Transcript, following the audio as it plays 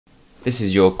This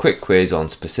is your quick quiz on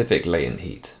specific latent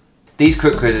heat. These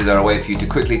quick quizzes are a way for you to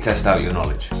quickly test out your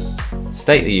knowledge.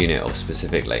 State the unit of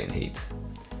specific latent heat.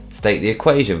 State the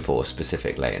equation for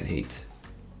specific latent heat.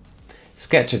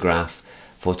 Sketch a graph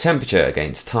for temperature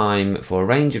against time for a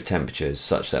range of temperatures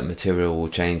such that material will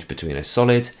change between a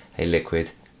solid, a liquid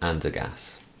and a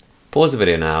gas. Pause the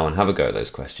video now and have a go at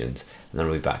those questions, and then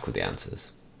I'll be back with the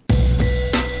answers.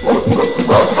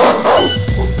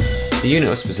 The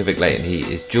unit of specific latent heat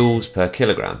is joules per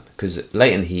kilogram, because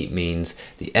latent heat means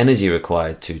the energy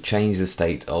required to change the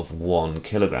state of 1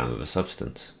 kilogram of a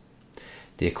substance.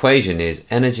 The equation is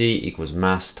energy equals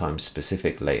mass times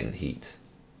specific latent heat.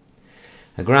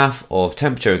 A graph of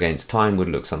temperature against time would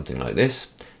look something like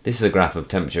this. This is a graph of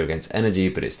temperature against energy,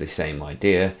 but it's the same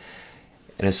idea.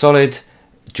 In a solid,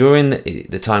 during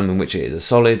the time in which it is a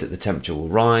solid, the temperature will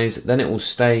rise, then it will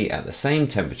stay at the same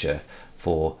temperature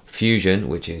for fusion,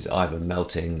 which is either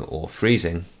melting or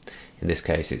freezing. In this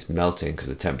case it's melting because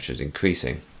the temperature is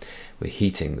increasing. We're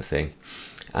heating the thing.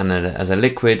 And then as a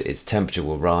liquid, its temperature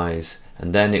will rise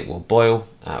and then it will boil.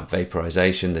 At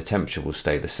vaporization, the temperature will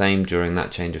stay the same during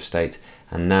that change of state,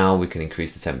 and now we can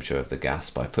increase the temperature of the gas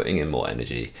by putting in more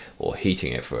energy or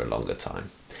heating it for a longer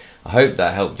time. I hope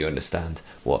that helped you understand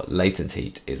what latent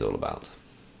heat is all about.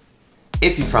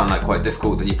 If you found that quite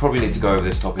difficult, then you probably need to go over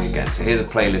this topic again, so here's a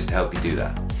playlist to help you do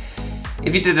that.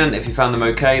 If you didn't, if you found them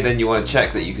okay, then you want to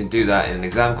check that you can do that in an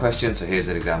exam question, so here's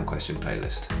an exam question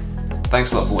playlist.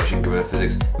 Thanks a lot for watching Gorilla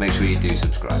Physics, make sure you do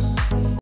subscribe.